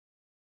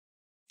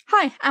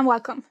Hi and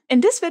welcome.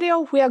 In this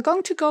video we are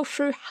going to go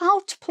through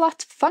how to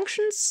plot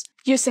functions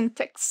using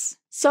TikZ.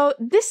 So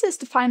this is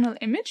the final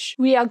image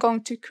we are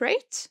going to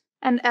create.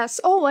 And as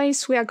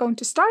always we are going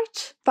to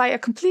start by a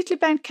completely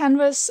blank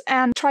canvas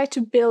and try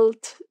to build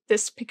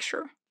this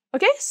picture.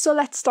 Okay, so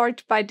let's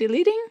start by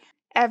deleting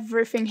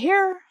everything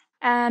here.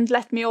 And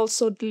let me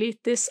also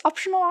delete this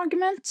optional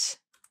argument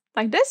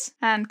like this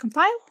and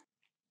compile.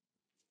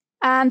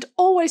 And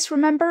always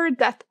remember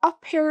that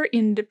up here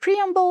in the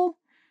preamble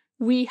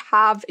we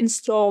have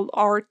installed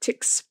our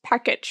TikZ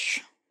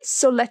package.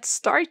 So let's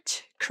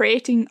start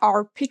creating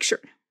our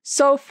picture.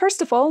 So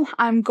first of all,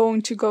 I'm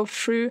going to go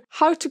through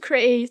how to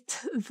create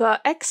the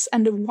X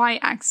and the Y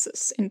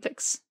axis in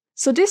TikZ.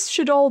 So this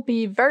should all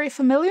be very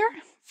familiar.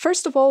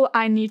 First of all,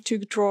 I need to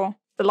draw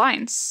the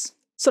lines.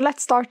 So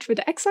let's start with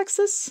the X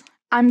axis.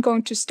 I'm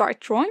going to start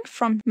drawing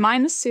from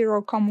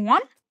 -0,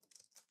 1.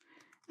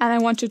 And I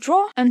want to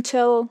draw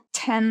until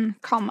 10,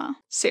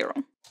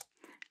 0.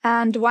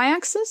 And the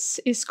y-axis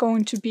is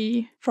going to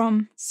be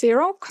from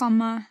 0,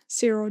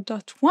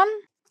 0.1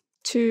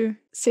 to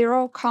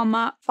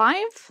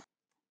 0.5,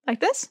 like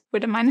this,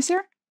 with a minus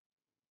here.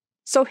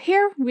 So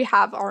here we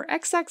have our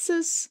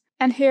x-axis,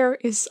 and here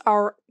is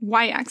our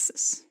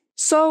y-axis.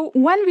 So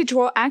when we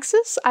draw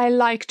axes, I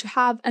like to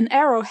have an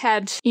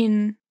arrowhead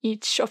in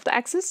each of the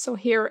axes, so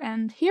here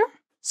and here.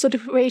 So the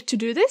way to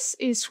do this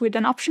is with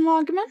an optional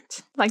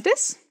argument, like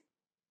this.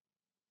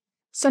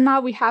 So now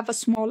we have a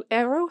small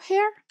arrow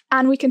here.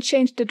 And we can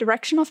change the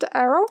direction of the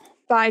arrow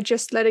by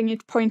just letting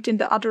it point in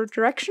the other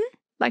direction,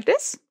 like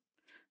this.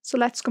 So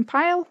let's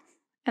compile,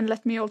 and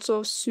let me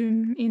also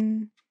zoom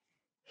in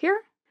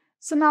here.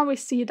 So now we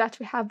see that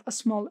we have a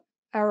small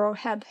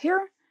arrowhead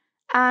here,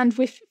 and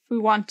if we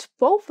want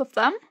both of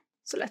them,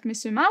 so let me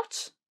zoom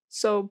out.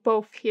 So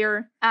both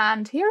here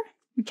and here,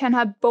 we can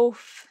have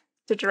both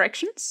the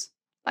directions,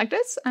 like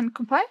this, and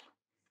compile.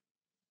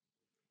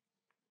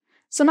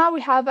 So now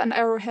we have an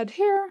arrowhead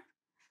here,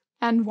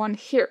 and one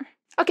here.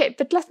 Okay,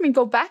 but let me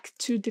go back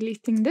to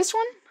deleting this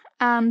one,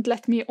 and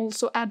let me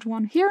also add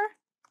one here.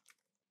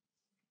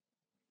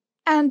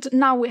 And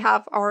now we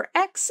have our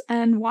X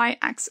and Y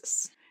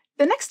axis.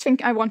 The next thing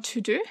I want to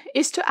do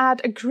is to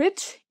add a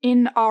grid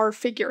in our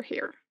figure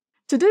here.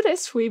 To do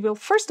this, we will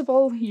first of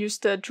all use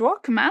the draw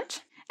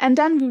command, and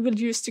then we will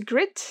use the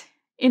grid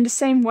in the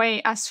same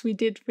way as we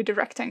did with the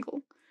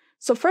rectangle.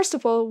 So first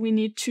of all, we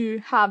need to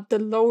have the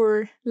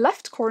lower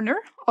left corner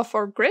of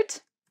our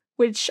grid,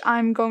 which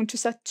I'm going to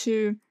set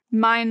to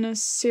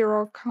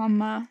 -0,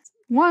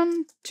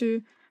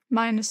 to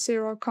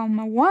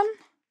 -0,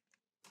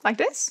 like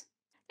this.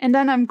 And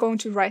then I'm going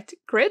to write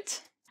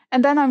grid.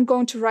 And then I'm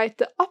going to write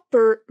the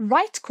upper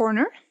right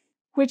corner,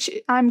 which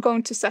I'm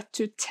going to set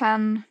to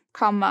 10,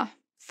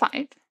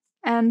 5.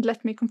 And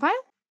let me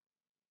compile.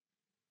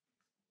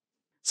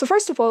 So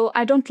first of all,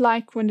 I don't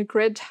like when the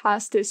grid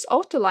has this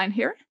outer line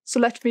here. So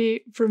let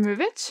me remove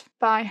it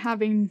by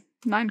having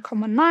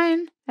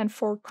 9, and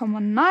 4,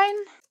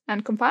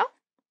 and compile.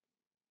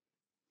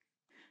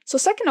 So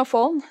second of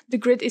all, the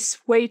grid is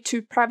way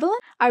too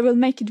prevalent. I will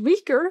make it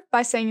weaker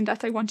by saying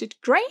that I want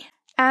it gray,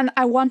 and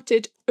I want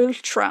it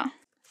ultra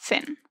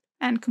thin,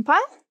 and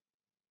compile.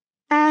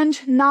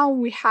 And now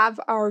we have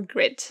our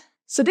grid.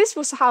 So this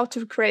was how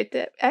to create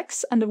the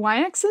X and the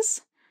Y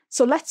axis.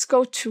 So let's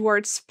go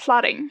towards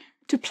plotting.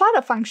 To plot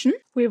a function,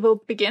 we will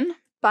begin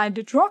by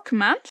the draw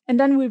command, and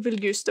then we will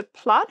use the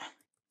plot.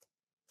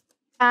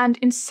 And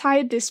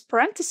inside this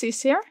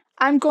parentheses here,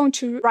 I'm going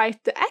to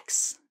write the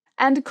X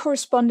and the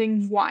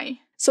corresponding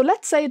y. So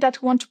let's say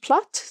that we want to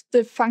plot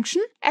the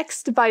function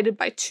x divided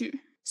by 2.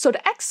 So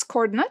the x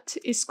coordinate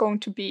is going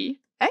to be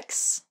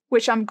x,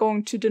 which I'm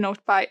going to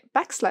denote by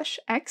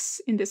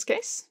 \x in this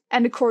case.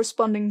 And the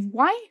corresponding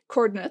y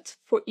coordinate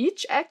for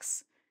each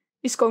x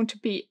is going to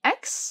be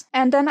x.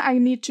 And then I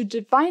need to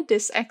divide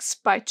this x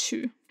by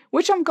 2,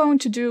 which I'm going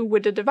to do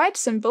with the divide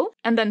symbol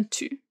and then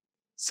 2.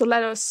 So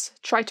let us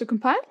try to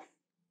compile.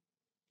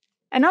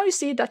 And now you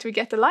see that we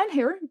get a line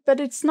here,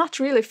 but it's not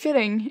really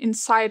fitting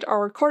inside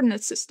our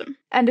coordinate system.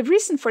 And the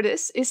reason for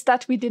this is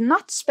that we did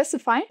not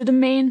specify the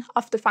domain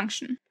of the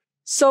function.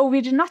 So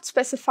we did not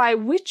specify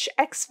which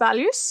x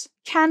values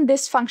can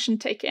this function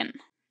take in.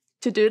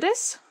 To do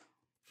this,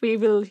 we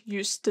will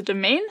use the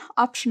domain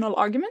optional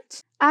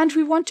argument, and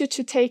we want it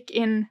to take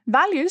in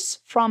values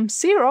from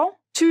 0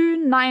 to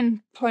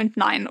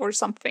 9.9 or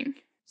something.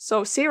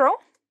 So 0,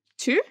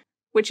 2,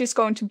 which is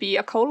going to be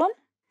a colon,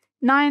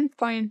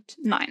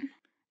 9.9.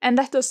 And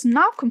let us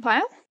now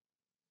compile.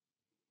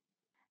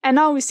 And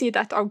now we see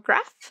that our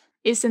graph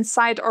is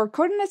inside our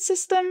coordinate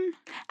system,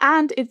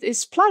 and it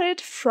is plotted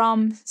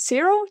from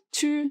 0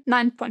 to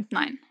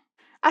 9.9.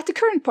 At the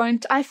current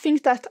point, I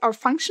think that our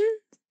function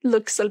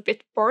looks a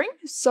bit boring,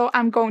 so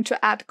I'm going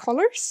to add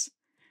colors.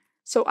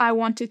 So I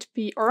want it to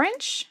be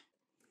orange,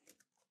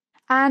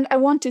 and I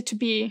want it to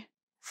be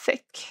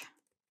thick.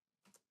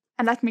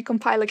 And let me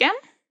compile again.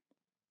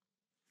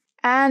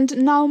 And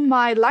now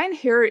my line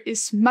here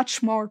is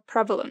much more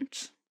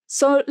prevalent.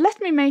 So let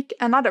me make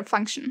another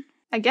function.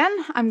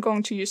 Again, I'm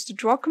going to use the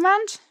draw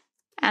command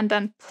and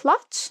then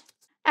plot.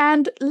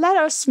 And let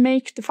us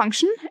make the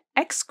function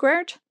x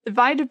squared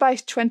divided by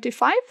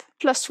 25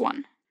 plus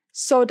 1.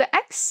 So the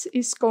x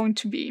is going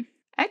to be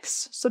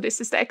x, so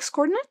this is the x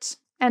coordinate.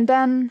 And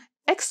then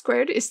x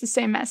squared is the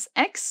same as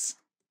x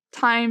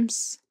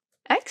times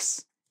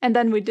x. And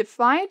then we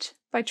divide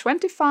by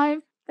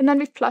 25, and then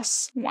we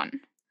plus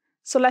 1.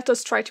 So let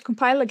us try to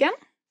compile again.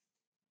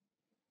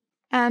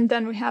 And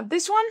then we have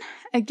this one.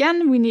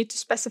 Again, we need to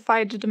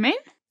specify the domain.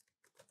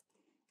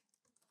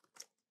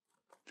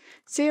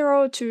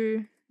 0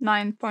 to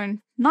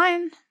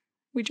 9.9,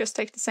 we just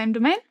take the same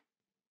domain.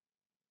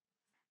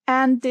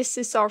 And this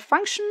is our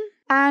function,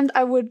 and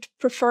I would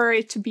prefer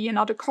it to be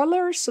another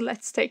color, so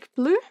let's take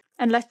blue,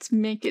 and let's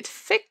make it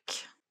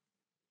thick.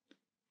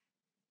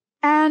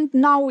 And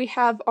now we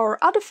have our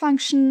other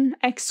function,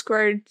 x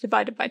squared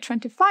divided by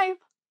 25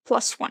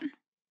 plus 1.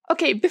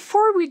 Okay,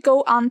 before we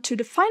go on to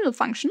the final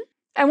function,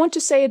 I want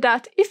to say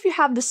that if you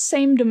have the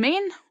same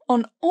domain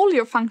on all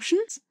your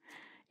functions,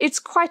 it's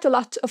quite a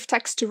lot of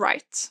text to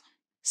write.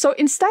 So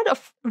instead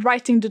of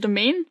writing the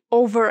domain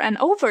over and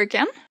over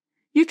again,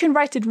 you can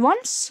write it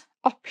once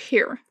up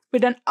here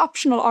with an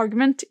optional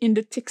argument in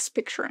the TikZ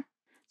picture.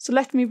 So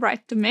let me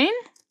write domain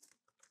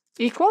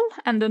equal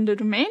and then the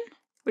domain,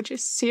 which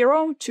is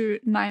 0 to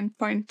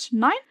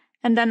 9.9.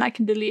 And then I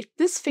can delete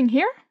this thing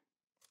here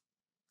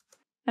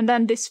and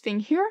then this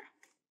thing here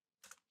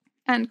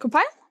and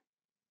compile.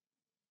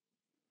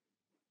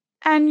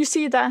 And you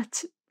see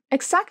that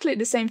exactly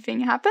the same thing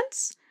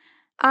happens.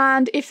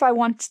 And if I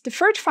want the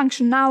third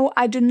function now,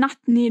 I do not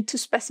need to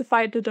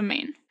specify the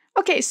domain.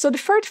 Okay, so the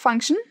third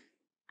function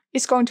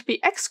is going to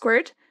be x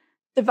squared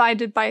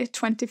divided by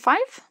 25.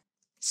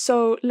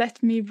 So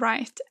let me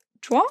write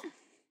draw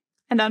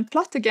and then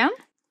plot again.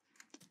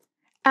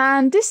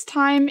 And this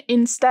time,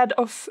 instead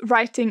of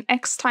writing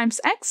x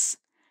times x,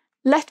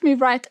 let me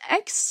write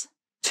x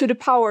to the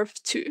power of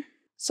 2.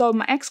 So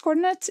my x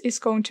coordinate is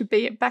going to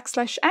be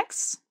backslash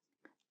x,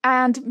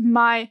 and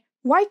my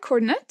y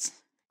coordinate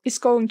is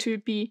going to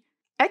be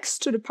x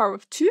to the power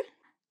of 2.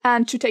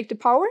 And to take the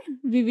power,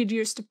 we would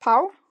use the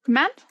power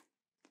command.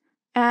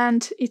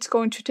 And it's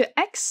going to take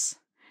x,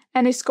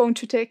 and it's going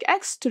to take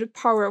x to the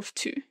power of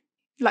 2,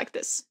 like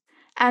this.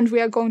 And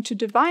we are going to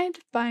divide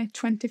by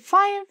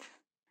 25.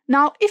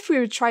 Now, if we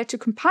would try to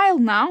compile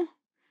now,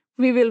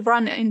 we will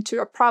run into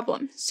a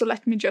problem. So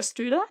let me just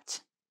do that.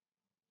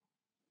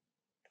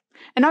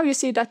 And now you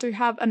see that we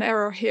have an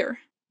error here,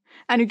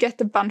 and you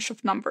get a bunch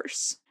of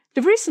numbers.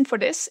 The reason for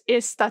this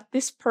is that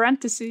this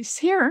parentheses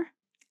here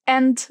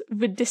end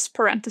with this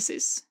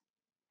parenthesis.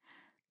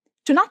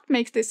 To not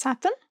make this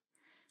happen,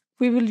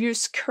 we will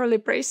use curly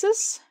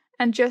braces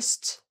and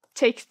just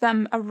take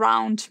them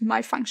around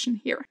my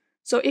function here.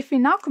 So if we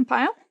now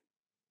compile,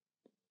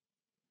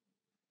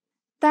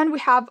 then we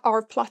have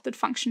our plotted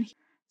function here.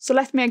 So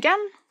let me again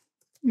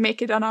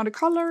make it another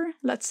color,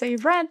 let's say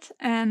red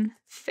and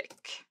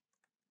thick.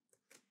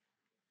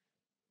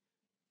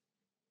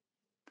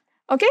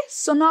 Okay,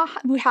 so now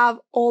we have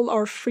all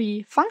our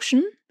three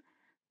functions.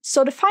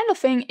 So the final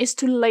thing is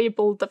to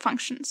label the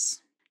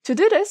functions. To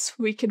do this,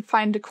 we can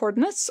find the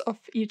coordinates of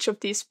each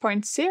of these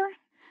points here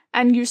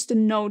and use the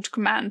node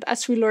command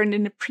as we learned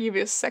in the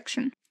previous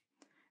section.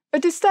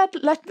 But instead,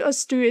 let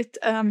us do it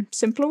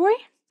simpler way.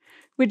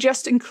 We're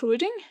just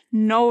including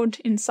node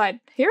inside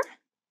here.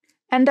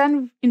 And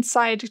then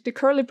inside the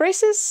curly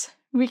braces,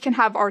 we can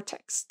have our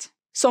text.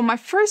 So my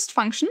first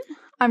function,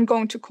 I'm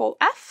going to call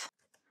f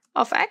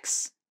of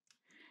x.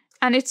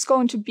 And it's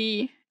going to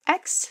be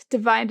x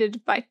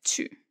divided by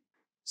 2.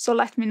 So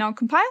let me now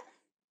compile.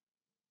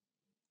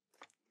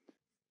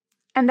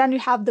 And then you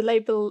have the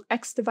label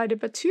x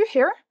divided by 2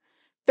 here.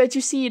 But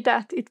you see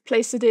that it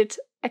places it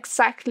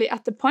exactly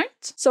at the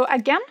point. So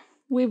again,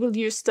 we will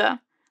use the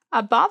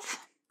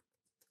above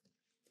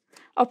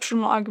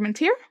optional argument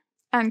here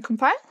and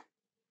compile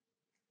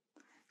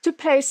to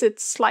place it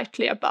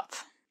slightly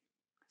above.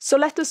 So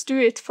let us do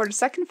it for the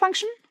second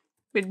function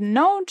with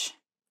node.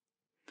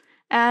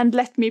 And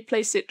let me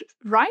place it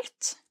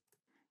right.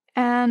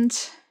 And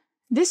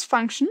this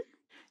function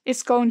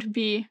is going to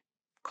be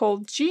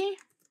called g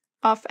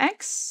of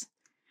x.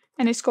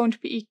 And it's going to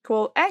be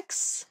equal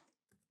x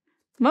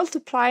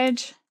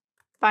multiplied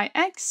by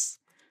x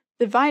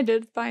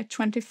divided by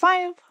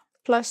 25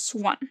 plus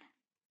 1.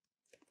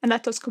 And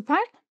let us compile.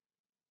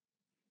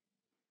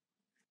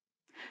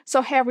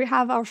 So here we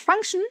have our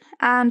function,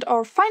 and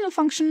our final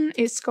function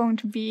is going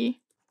to be,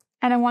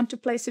 and I want to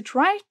place it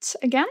right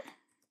again.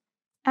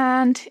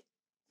 And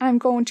I'm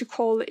going to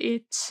call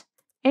it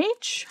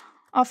h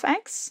of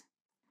x,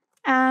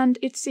 and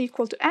it's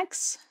equal to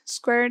x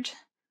squared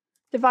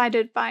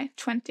divided by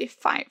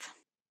 25.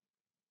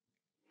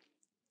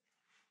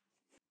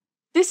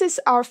 This is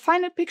our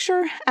final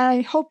picture, and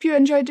I hope you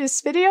enjoyed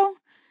this video.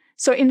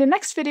 So in the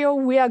next video,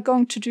 we are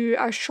going to do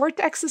a short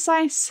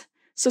exercise,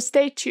 so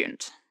stay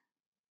tuned.